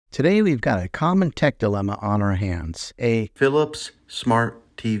Today we've got a common tech dilemma on our hands. A Philips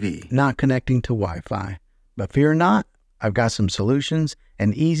Smart TV not connecting to Wi-Fi. But fear not, I've got some solutions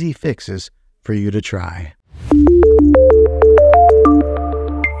and easy fixes for you to try.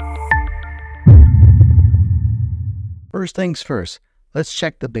 First things first, let's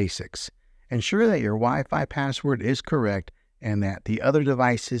check the basics. Ensure that your Wi-Fi password is correct and that the other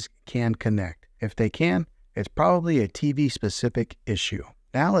devices can connect. If they can, it's probably a TV-specific issue.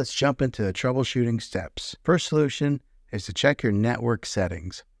 Now let's jump into the troubleshooting steps. First solution is to check your network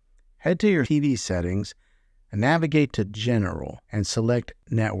settings. Head to your TV settings and navigate to General and select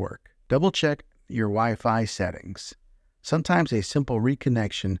Network. Double check your Wi-Fi settings. Sometimes a simple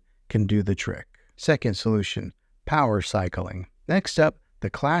reconnection can do the trick. Second solution, power cycling. Next up, the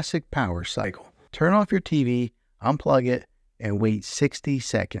classic power cycle. Turn off your TV, unplug it, and wait 60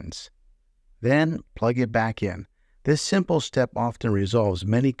 seconds. Then plug it back in. This simple step often resolves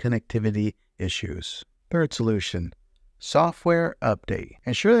many connectivity issues. Third solution, software update.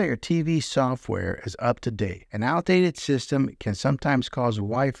 Ensure that your TV software is up to date. An outdated system can sometimes cause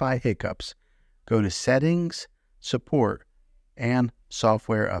Wi-Fi hiccups. Go to Settings, Support, and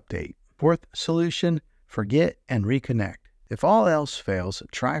Software Update. Fourth solution, forget and reconnect. If all else fails,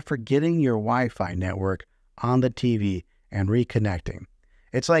 try forgetting your Wi-Fi network on the TV and reconnecting.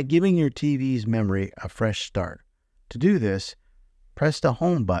 It's like giving your TV's memory a fresh start. To do this, press the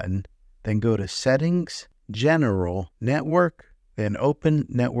Home button, then go to Settings, General, Network, then open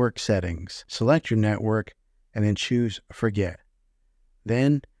Network Settings. Select your network and then choose Forget.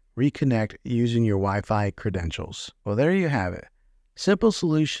 Then reconnect using your Wi-Fi credentials. Well, there you have it. Simple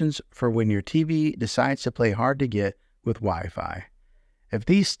solutions for when your TV decides to play hard to get with Wi-Fi. If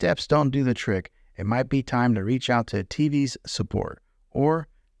these steps don't do the trick, it might be time to reach out to TV's support or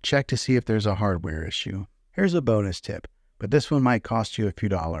check to see if there's a hardware issue. Here's a bonus tip, but this one might cost you a few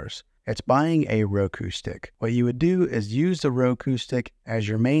dollars. It's buying a Roku stick. What you would do is use the Roku stick as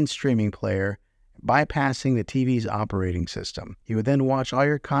your main streaming player, bypassing the TV's operating system. You would then watch all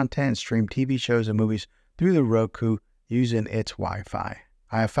your content and stream TV shows and movies through the Roku using its Wi-Fi.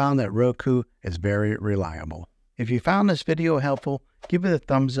 I have found that Roku is very reliable. If you found this video helpful, give it a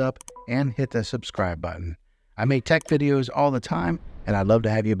thumbs up and hit the subscribe button. I make tech videos all the time, and I'd love to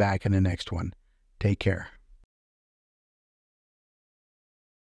have you back in the next one. Take care.